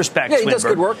 I respect Swinburne. Yeah, he does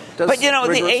good work. But,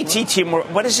 the AT&T,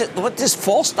 what is it? What this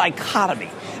false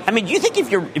dichotomy? I mean, do you think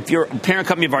if you're a parent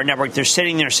company of our network, they're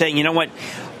sitting there saying, you know what,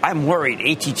 I'm worried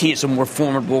AT&T is a more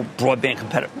formidable broadband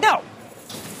competitor? No.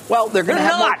 Well, they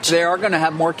are going to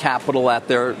have more capital at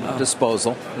their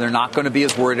disposal. They're not going to be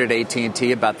as worried at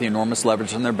AT&T about the enormous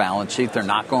leverage on their balance sheet. They're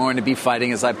not going to be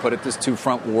fighting, as I put it, this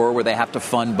two-front war where they have to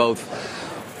fund both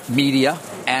media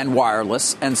and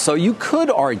wireless. And so you could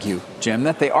argue, Jim,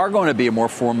 that they are going to be a more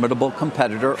formidable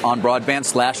competitor on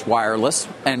broadband/wireless.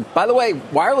 And by the way,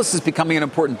 wireless is becoming an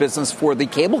important business for the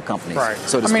cable companies,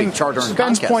 so to speak, Charter and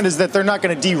Ben's Comcast. point is that they're not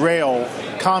going to derail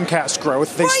Comcast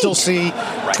growth. They still see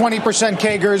 20%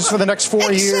 CAGRs for the next 4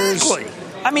 years. Exactly.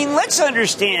 I mean, let's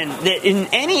understand that in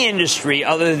any industry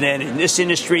other than in this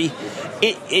industry,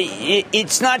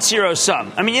 it's not zero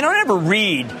sum. I mean, you don't ever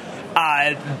read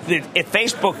if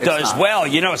Facebook does well,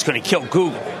 it's going to kill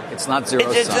Google. It's not zero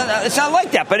sum. It's not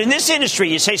like that. But in this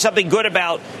industry, you say something good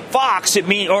about Fox, it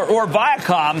means, or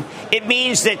Viacom, it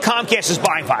means that Comcast is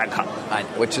buying Viacom.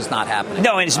 Which is not happening.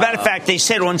 No, and as a matter of fact, they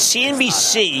said on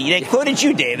CNBC, they quoted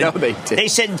you, David. No, they did. They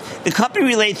said the company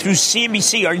relayed through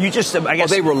CNBC. Are you just, I guess.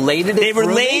 They related it They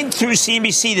relayed through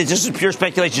CNBC that this is pure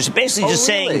speculation. So basically just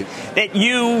saying that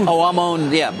you. Oh, I'm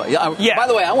owned, yeah. By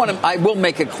the way, I will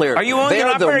make it clear. Are you owned an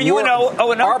operator? Are you an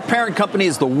O&O? Our parent company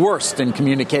is the worst in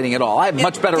communicating at all. I have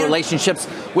much better relationships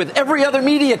with every other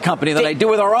media company than I do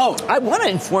with our own. I want to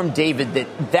inform David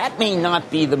that may not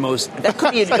be the most, that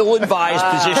could be an ill-advised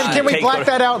position. Can we black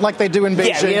that out like they do in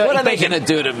Beijing? Yeah, what are they going to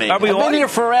do to me? I've been here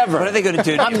forever. What are they going to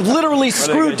do to you? I'm literally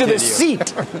screwed to the seat.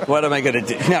 What am I going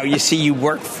to do? No, you see, you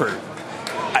work for...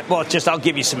 Well, I'll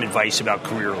give you some advice about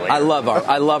career later. I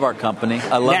love our company.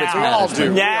 I love its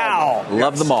management.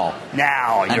 Love them all.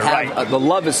 Now, you're right. The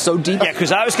love is so deep. Yeah,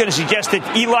 because I was going to suggest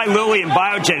that Eli Lilly and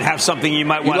Biogen have something you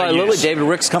might want to use. Eli Lilly, David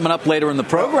Rick's coming up later in the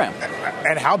program.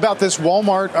 And how about this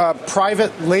Walmart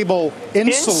private label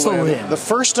insulin? The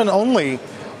first and only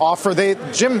offer.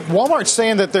 Walmart's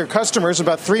saying that their customers,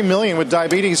 about 3 million with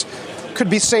diabetes, could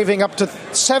be saving up to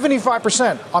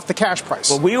 75% off the cash price.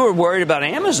 Well, we were worried about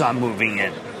Amazon moving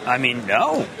in. I mean,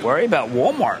 no, worry about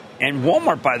Walmart. And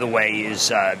Walmart, by the way,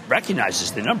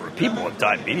 recognizes the number of people with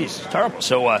diabetes. It's terrible.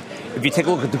 So if you take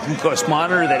a look at the glucose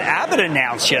monitor that Abbott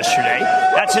announced yesterday,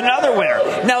 that's another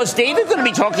winner. Now, is David going to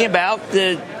be talking about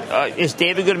the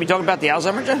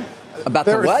Alzheimer's drug? About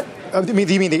the what? You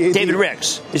mean David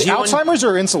Ricks. Is he Alzheimer's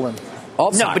or insulin?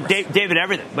 Alzheimer's. No, but David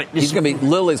everything. But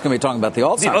Lilly's going to be talking about the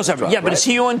Alzheimer's drug, yeah, but is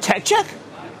he on Tech Check?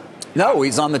 No,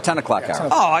 he's on the 10 o'clock hour.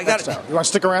 Oh, I got it. You want to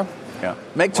stick around? Yeah.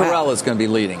 Meg Terrell is going to be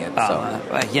leading it.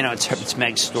 It's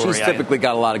Meg's story. She's typically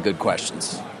got a lot of good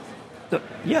questions.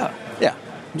 Yeah.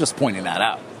 I'm just pointing that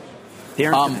out.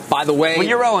 By the way, when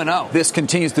you're O&O, this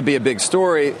continues to be a big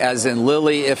story, as in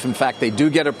Lilly, if in fact they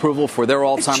do get approval for their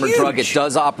Alzheimer's drug, it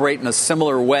does operate in a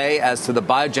similar way as to the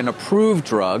Biogen approved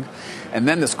drug. And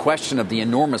then this question of the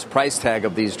enormous price tag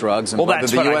of these drugs and whether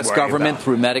the U.S. government,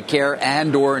 through Medicare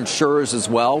and or insurers as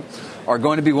well, are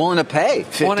going to be willing to pay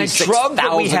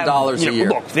 $56,000 a year.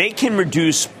 Look, they can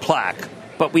reduce plaque,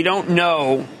 but we don't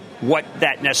know what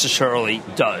that necessarily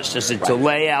does. Does it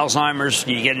delay Alzheimer's?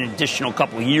 Do you get an additional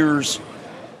couple of years?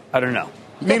 I don't know.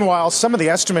 Meanwhile, some of the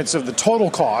estimates of the total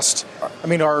cost,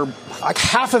 are like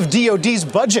half of DOD's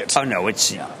budget. Oh, no,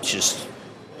 it's just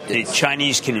the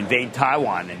Chinese can invade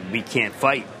Taiwan and we can't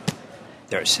fight.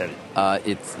 There, I said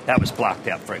it. That was blocked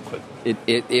out very quickly.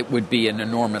 It would be an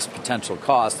enormous potential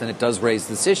cost, and it does raise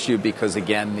this issue because,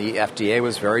 again, the FDA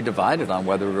was very divided on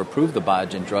whether to approve the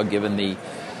Biogen drug given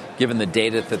the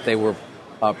data that they were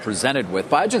presented with.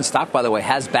 Biogen stock, by the way,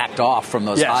 has backed off from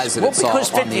those highs that it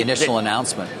saw on the initial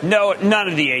announcement. No, none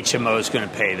of the HMO is going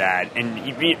to pay that.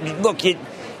 And look, a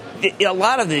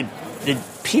lot of the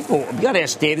people, we got to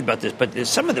ask David about this, but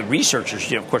some of the researchers,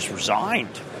 of course,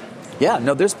 resigned. Yeah,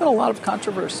 no, there's been a lot of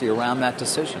controversy around that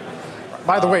decision.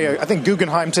 By the way, I think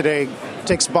Guggenheim today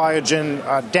takes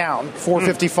Biogen down,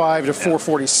 455 to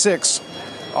 446.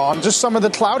 On just some of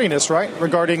the cloudiness, right,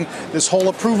 regarding this whole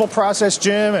approval process,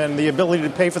 Jim, and the ability to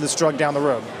pay for this drug down the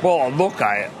road. Well, look,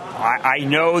 I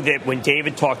know that when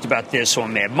David talked about this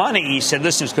on Mad Money, he said,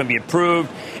 listen, it's going to be approved.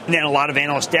 And then a lot of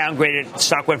analysts downgraded. The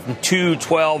stock went from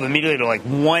 212 immediately to like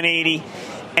 180.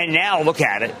 And now look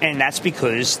at it. And that's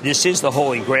because this is the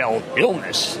holy grail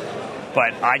illness.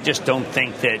 But I just don't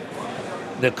think that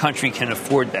the country can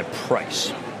afford that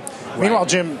price. Meanwhile,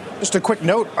 Jim, just a quick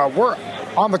note. We're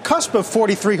on the cusp of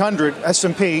 4,300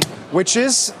 S&P, which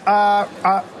is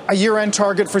a year-end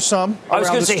target for some. I was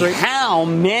going to say, how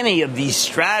many of these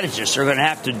strategists are going to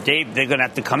have to, Dave, they're going to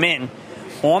have to come in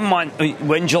on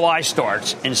when July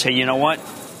starts and say, you know what,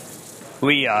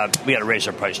 we got to raise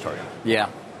our price target. Yeah.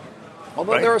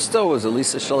 Although there still was,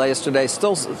 Elisa Chalet yesterday,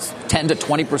 still 10 to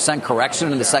 20%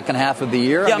 correction in the second half of the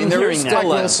year. Yeah, there is still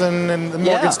Wilson and the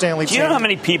Morgan Stanley team. Do you know how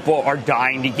many people are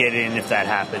dying to get in if that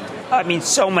happened?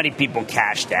 So many people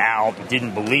cashed out,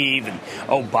 didn't believe, and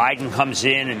Biden comes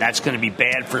in and that's going to be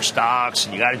bad for stocks,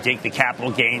 and you got to take the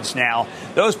capital gains now.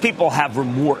 Those people have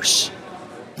remorse.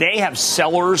 They have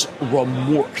seller's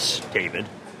remorse, David.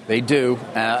 They do,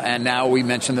 and now we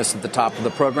mentioned this at the top of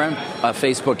the program.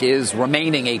 Facebook is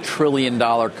remaining a $1 trillion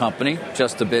company,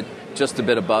 just a bit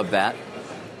above that.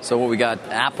 So what we got: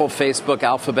 Apple, Facebook,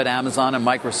 Alphabet, Amazon, and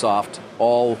Microsoft,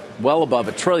 all well above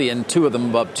 $1 trillion. Two of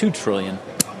them above $2 trillion.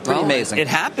 Pretty amazing. It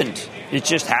happened. It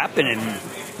just happened.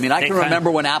 And I can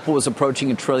remember when Apple was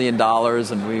approaching $1 trillion,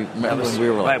 and we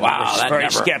were like, "Wow, that's very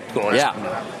skeptical."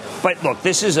 Yeah. But look,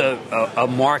 this is a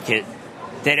market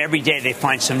that every day they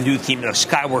find some new theme.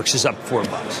 Skyworks is up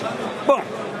 $4. Boom.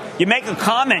 You make a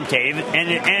comment, Dave, and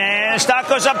the stock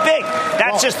goes up big.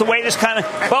 That's just the way this kind of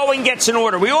Boeing gets an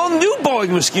order. We all knew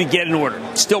Boeing was going to get an order.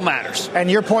 It still matters. And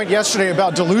your point yesterday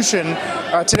about dilution.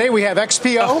 Today we have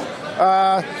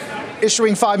XPO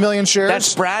issuing 5 million shares.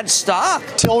 That's Brad's stock.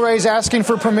 Tilray's asking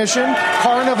for permission.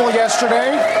 Carnival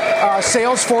yesterday.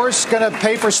 Salesforce going to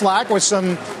pay for Slack with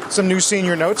some new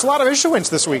senior notes. A lot of issuance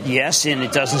this week. Yes, and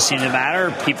it doesn't seem to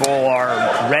matter. People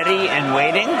are ready and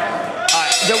waiting.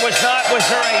 This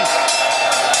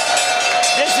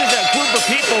is a group of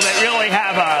people that really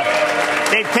have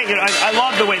they've taken, I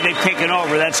love the way they've taken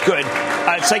over. That's good.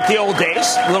 It's like the old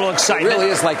days, a little excitement. It really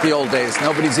is like the old days.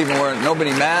 Nobody's even nobody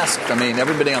masked. I mean,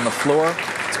 everybody on the floor.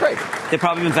 It's great. They've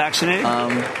probably been vaccinated?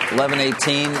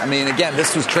 11-18. I mean, again,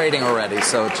 this was trading already,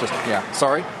 so it's just,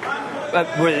 Sorry?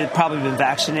 They've probably been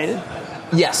vaccinated?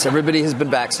 Yes, everybody has been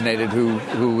vaccinated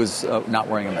who was not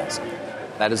wearing a mask.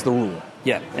 That is the rule.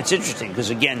 Yeah, it's interesting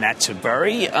because, again, that's a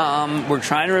very, we're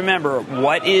trying to remember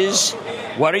what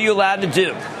are you allowed to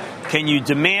do? Can you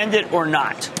demand it or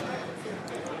not?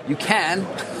 You can,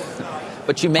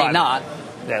 but you may not.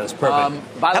 Yeah, that's perfect.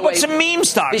 How about some meme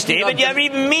stocks, David? You haven't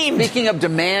even memed. Speaking of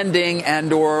demanding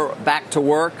and or back to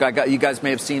work, you guys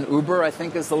may have seen Uber, I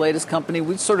think, is the latest company.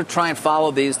 We sort of try and follow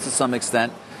these to some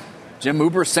extent. Jim,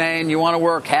 Uber saying you want to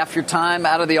work half your time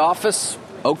out of the office?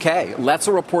 Okay. That's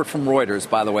a report from Reuters,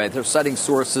 by the way. They're citing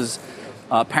sources.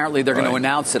 Apparently, they're going to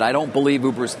announce it. I don't believe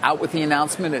Uber's out with the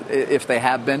announcement, if they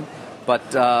have been.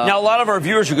 But now, a lot of our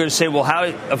viewers are going to say, well, how?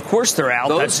 Of course they're out.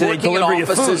 Those That's working in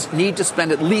offices food. need to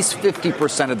spend at least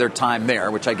 50% of their time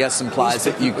there, which I guess implies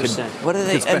that you could spend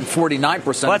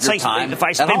 49% of your time. If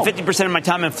I spend 50% of my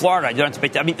time in Florida, I don't have to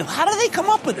pay. I mean, how do they come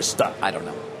up with this stuff? I don't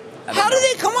know. How do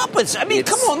they come up with? I mean,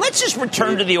 come on, let's just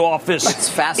return to the office. It's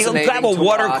fascinating. Grab a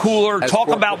water cooler, talk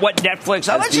about what Netflix.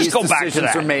 Let's just go back to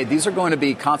that. Are made. These are going to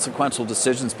be consequential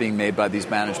decisions being made by these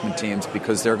management teams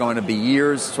because they're going to be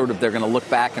years. They're going to look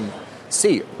back and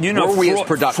see. Were we as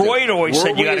productive? Freud always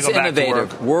said you got to go back to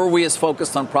work. Were we as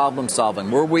focused on problem solving?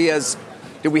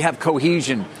 Did we have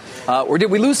cohesion, or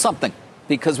did we lose something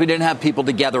because we didn't have people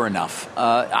together enough?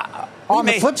 On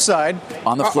the flip side,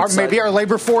 maybe our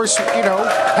labor force,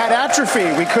 had atrophy.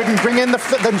 We couldn't bring in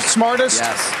the smartest,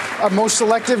 most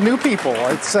selective new people.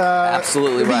 It's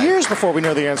absolutely it'll right. be years before we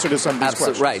know the answer to some of these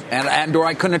questions. Right, and or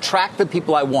I couldn't attract the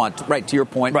people I want. Right, to your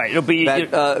point. Right, it'll be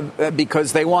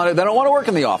because they don't want to work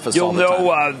in the office. You'll all the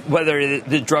know time. Whether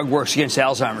the drug works against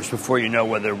Alzheimer's before you know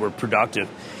whether we're productive.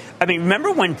 I mean,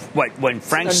 remember when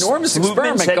Frank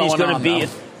Slootman said he's going to be? I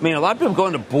mean, a lot of people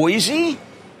going to Boise.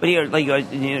 But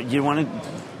you want to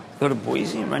go to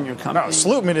Boise and run your company? No,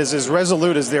 Slootman is as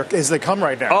resolute as they come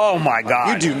right now. Oh, my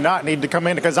God. You do not need to come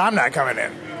in because I'm not coming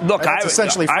in. Look, I read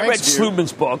Frank's view.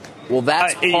 Slootman's book. Well,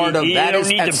 that's part of that.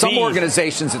 At some be.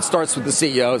 Organizations, it starts with the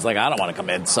CEO. It's like, I don't want to come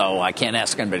in, so I can't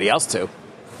ask anybody else to.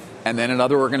 And then in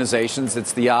other organizations,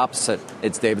 it's the opposite.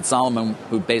 It's David Solomon,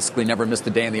 who basically never missed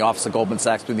a day in the office of Goldman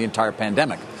Sachs through the entire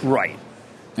pandemic. Right.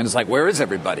 And it's like, where is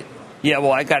everybody? Yeah,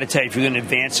 well, I got to tell you, if you're going to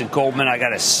advance at Goldman, I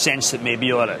got a sense that maybe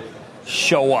you ought to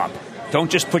show up. Don't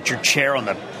just put your chair on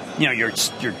your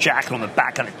jacket on the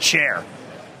back of a chair.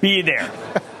 Be there.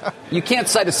 You can't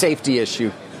cite a safety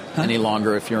issue any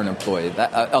longer if you're an employee,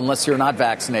 unless you're not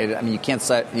vaccinated. I mean, you can't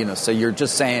cite, so you're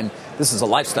just saying this is a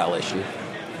lifestyle issue.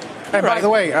 And by the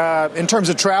way, in terms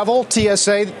of travel,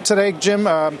 TSA today, Jim,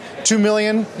 2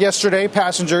 million yesterday,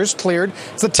 passengers cleared.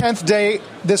 It's the 10th day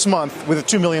this month with a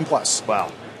 2 million plus.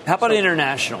 Wow. How about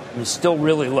international? It's still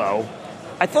really low.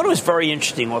 I thought it was very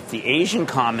interesting with the Asian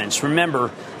comments. Remember,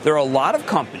 there are a lot of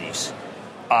companies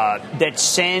that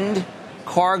send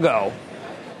cargo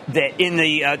that in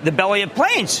the belly of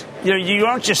planes. You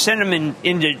don't just send them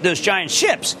into those giant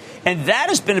ships. And that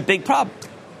has been a big problem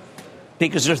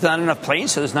because there's not enough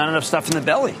planes, so there's not enough stuff in the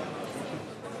belly.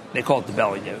 They call it the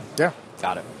belly, dude. Yeah.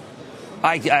 Got it.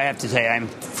 I have to say, I'm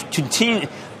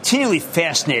continually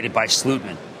fascinated by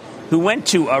Slootman, who went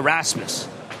to Erasmus,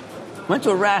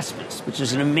 which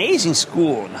is an amazing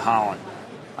school in Holland.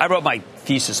 I wrote my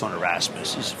thesis on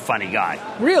Erasmus. He's a funny guy.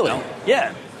 Really?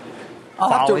 Yeah.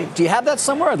 Do you have that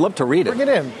somewhere? I'd love to read it. Bring it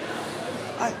in.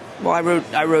 I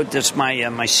wrote this.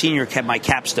 My senior my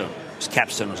capstone. His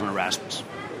capstone was on Erasmus.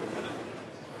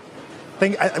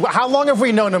 How long have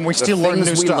we known him? We still learn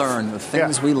new stuff. The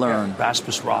things we learn. Yeah.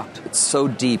 Erasmus rocked. It's so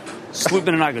deep.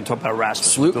 Slootman and I are going to talk about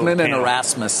Erasmus. Slootman and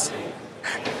Erasmus.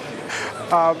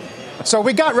 So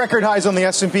we got record highs on the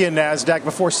S&P and NASDAQ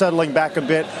before settling back a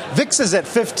bit. VIX is at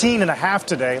 15.5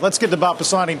 today. Let's get to Bob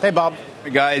Pisani. Hey, Bob. Hey,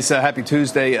 guys. Happy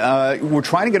Tuesday. We're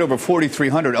trying to get over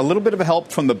 4,300. A little bit of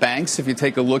help from the banks. If you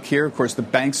take a look here, of course, the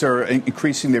banks are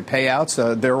increasing their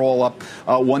payouts. They're all up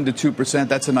 1% to 2%.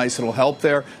 That's a nice little help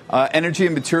there. Energy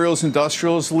and materials,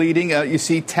 industrials leading. You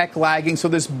see tech lagging. So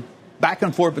there's back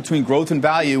and forth between growth and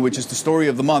value, which is the story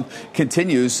of the month,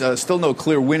 continues. Still no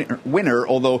clear winner,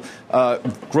 although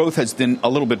growth has been a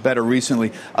little bit better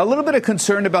recently. A little bit of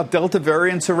concern about Delta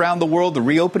variants around the world. The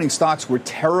reopening stocks were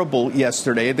terrible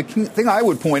yesterday. The thing I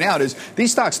would point out is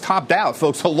these stocks topped out,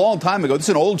 folks, a long time ago. This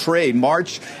is an old trade.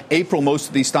 March, April, most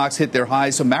of these stocks hit their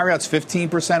highs. So Marriott's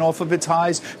 15% off of its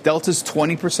highs. Delta's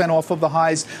 20% off of the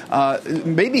highs.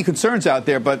 Maybe concerns out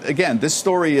there, but again, this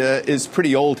story is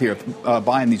pretty old here,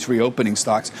 buying these reopening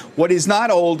stocks. What is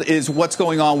not old is what's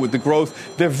going on with the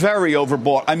growth. They're very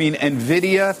overbought. I mean,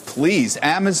 NVIDIA, please,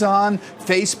 Amazon,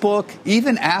 Facebook,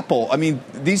 even Apple. I mean,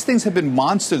 these things have been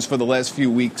monsters for the last few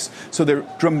weeks, so they're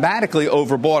dramatically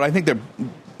overbought. I think they're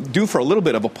due for a little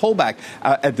bit of a pullback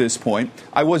at this point.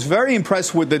 I was very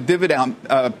impressed with the dividend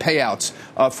payouts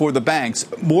for the banks.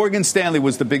 Morgan Stanley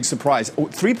was the big surprise.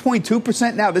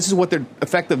 3.2% now. This is what their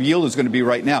effective yield is going to be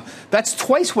right now. That's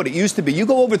twice what it used to be. You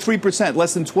go over 3%,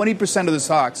 less than 20% of the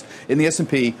stocks in the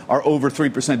S&P are over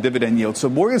 3% dividend yield. So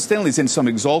Morgan Stanley's in some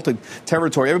exalted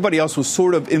territory. Everybody else was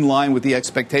sort of in line with the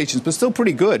expectations, but still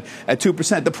pretty good at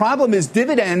 2%. The problem is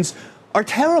dividends are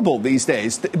terrible these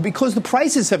days because the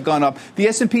prices have gone up. The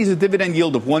S&P is a dividend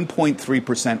yield of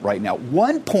 1.3% right now.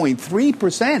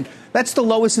 1.3%. That's the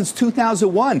lowest since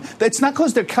 2001. That's not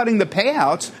because they're cutting the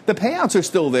payouts. The payouts are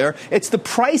still there. It's the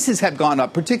prices have gone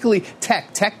up, particularly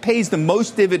tech. Tech pays the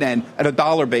most dividend at a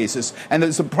dollar basis. And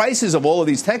as the prices of all of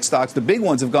these tech stocks, the big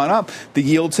ones, have gone up, the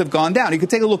yields have gone down. You can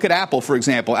take a look at Apple, for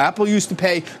example. Apple used to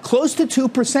pay close to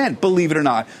 2%, believe it or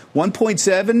not.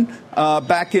 1.7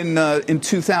 back in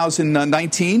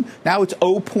 2019. Now it's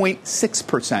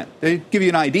 0.6%. They give you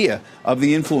an idea of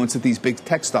the influence of these big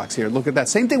tech stocks here. Look at that.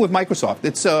 Same thing with Microsoft.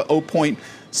 It's 0.6,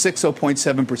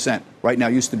 0.7%. Right now,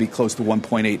 used to be close to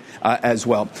 1.8 as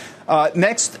well.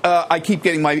 Next, I keep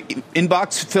getting my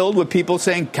inbox filled with people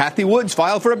saying, Cathie Woods,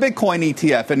 file for a Bitcoin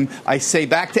ETF. And I say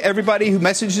back to everybody who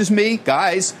messages me,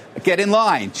 guys, get in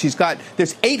line.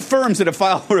 There's 8 firms that have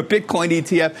filed for a Bitcoin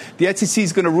ETF. The SEC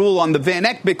is going to rule on the Van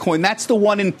Eck Bitcoin. That's the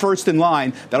one in first in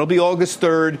line. That'll be August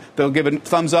 3rd. They'll give a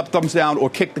thumbs up, thumbs down,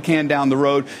 or kick the can down the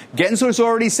road. Gensler's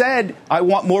already said, I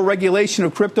want more regulation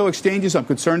of crypto exchanges. I'm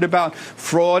concerned about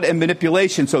fraud and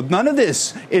manipulation. So none of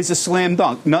this is a slam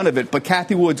dunk. None of it. But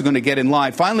Cathie Woods is going to get in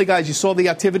line. Finally, guys, you saw the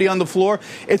activity on the floor.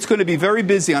 It's going to be very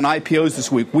busy on IPOs this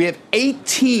week. We have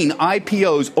 18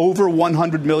 IPOs over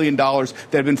 $100 million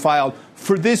that have been filed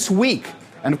for this week.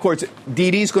 And, of course,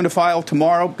 Didi is going to file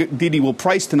tomorrow. Didi will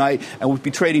price tonight and will be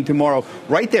trading tomorrow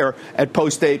right there at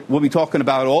post-date. We'll be talking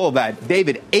about all of that.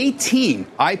 David, 18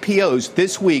 IPOs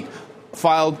this week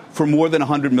filed for more than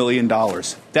 $100 million.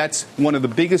 That's one of the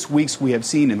biggest weeks we have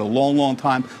seen in a long, long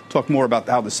time. Talk more about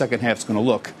how the second half is going to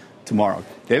look tomorrow.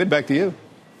 David, back to you.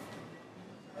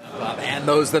 And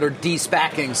those that are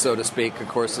de-SPACing, so to speak, of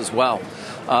course, as well.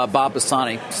 Bob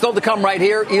Pisani. Still to come right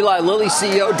here, Eli Lilly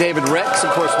CEO David Ricks.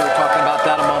 Of course, we were talking about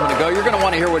that a moment ago. You're going to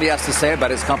want to hear what he has to say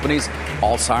about his company's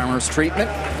Alzheimer's treatment.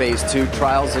 Phase 2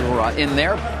 trials that are in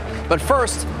there. But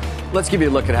first, let's give you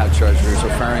a look at how treasuries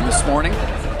are faring this morning.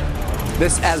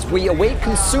 This as we await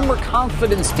consumer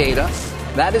confidence data.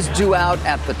 That is due out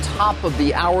at the top of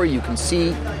the hour. You can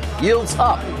see yields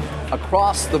up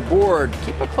across the board.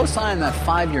 Keep a close eye on that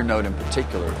 5-year note in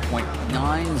particular,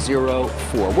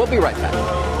 0.904. We'll be right back.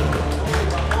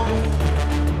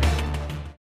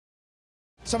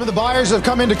 Some of the buyers have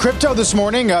come into crypto this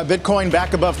morning. Bitcoin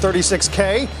back above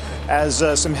 36K as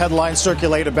some headlines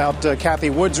circulate about Cathie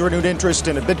Woods' renewed interest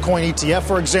in a Bitcoin ETF,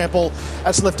 for example.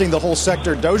 That's lifting the whole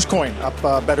sector. Dogecoin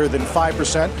up better than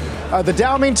 5%. The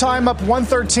Dow, meantime, up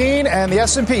 113, and the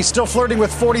S&P still flirting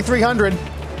with 4,300.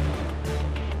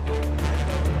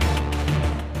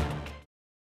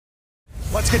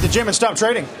 Let's get to Jim and stop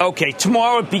trading. Okay,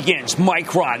 tomorrow it begins.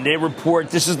 Micron, they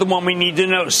report, this is the one we need to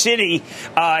know. Citi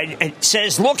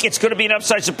says, look, it's going to be an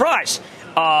upside surprise.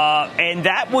 And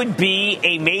that would be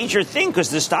a major thing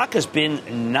because the stock has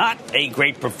been not a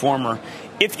great performer.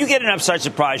 If you get an upside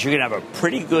surprise, you're going to have a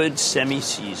pretty good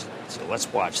semi-season. So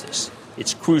let's watch this.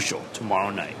 It's crucial tomorrow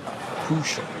night.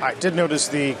 Crucial. I did notice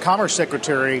the Commerce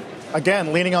Secretary,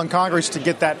 again, leaning on Congress to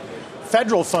get that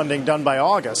federal funding done by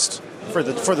August for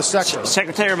the sector.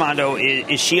 Secretary Raimondo,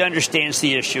 she understands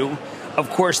the issue. Of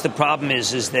course, the problem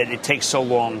is that it takes so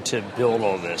long to build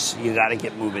all this. You got to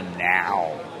get moving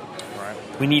now.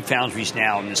 Right. We need foundries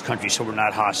now in this country so we're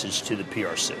not hostage to the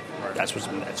PRC. Right. That's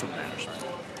what matters.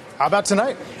 How about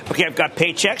tonight? Okay, I've got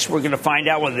paychecks. We're going to find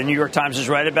out whether the New York Times is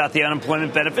right about the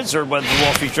unemployment benefits or whether the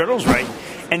Wall Street Journal is right.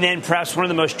 And then perhaps one of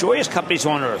the most joyous companies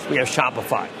on earth, we have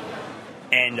Shopify.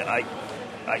 And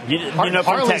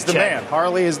Harley's the man.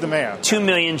 Harley is the man. 2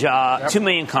 million jobs, 2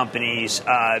 million companies,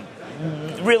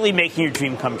 really making your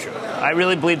dream come true. I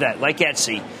really believe that. Like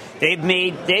Etsy,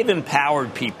 they've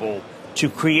empowered people to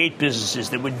create businesses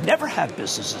that would never have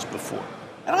businesses before.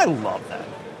 And I love that.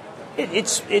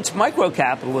 It's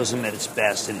micro-capitalism at its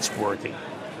best, and it's working.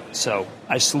 So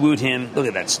I salute him. Look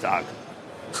at that stock.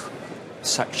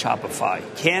 Shopify.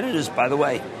 Canada's, by the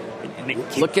way.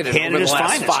 Look at it Canada's over the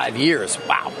last 5 years.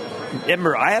 Wow.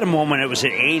 Remember, I had a moment it was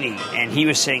at 80, and he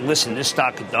was saying, listen, this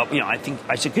stock could double.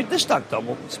 I said, could this stock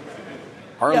double?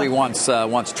 Harley wants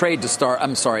travel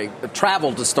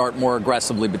to start more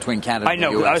aggressively between Canada and the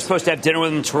U.S. I was supposed to have dinner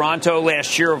with him in Toronto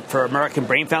last year for American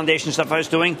Brain Foundation stuff I was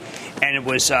doing, and it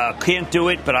was, can't do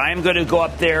it, but I am going to go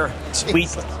up there.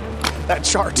 That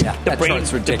chart. Yeah, that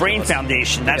chart's ridiculous. The Brain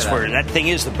Foundation, that's where that thing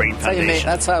is, the Brain Foundation.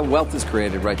 That's how wealth is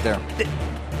created right there.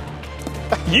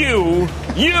 No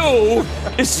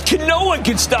one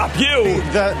can stop you.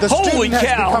 The Holy student cow.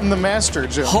 has become the master,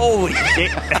 Jim. Holy.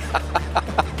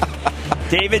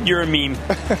 David, you're a meme.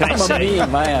 Can I say? I'm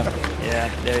a meme, I am. Yeah,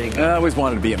 there you go. I always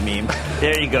wanted to be a meme.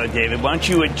 There you go, David. Why don't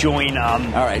you join all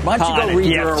right, why don't you go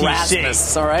read your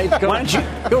Erasmus, all right? Why don't you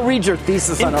go read your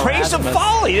thesis on Erasmus. In Praise of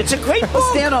Folly. It's a great book.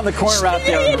 Stand on the corner out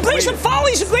there. In Praise of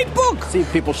Folly is a great book. See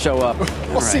if people show up.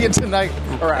 We'll see you tonight,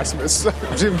 Erasmus.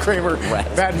 Jim Cramer,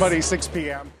 Mad Money, 6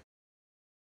 p.m.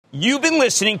 You've been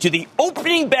listening to the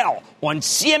opening bell on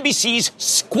CNBC's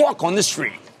Squawk on the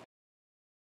Street.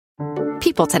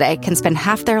 People today can spend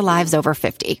half their lives over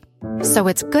 50. So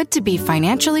it's good to be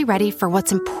financially ready for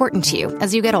what's important to you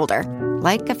as you get older,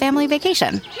 like a family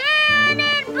vacation.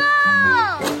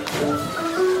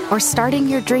 Or starting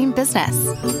your dream business.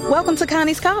 Welcome to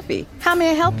Connie's Coffee. How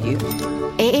may I help you?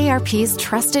 AARP's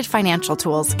trusted financial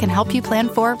tools can help you plan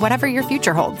for whatever your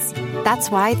future holds.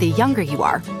 That's why the younger you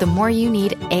are, the more you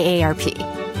need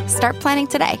AARP. Start planning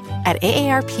today at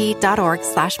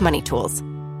aarp.org/moneytools.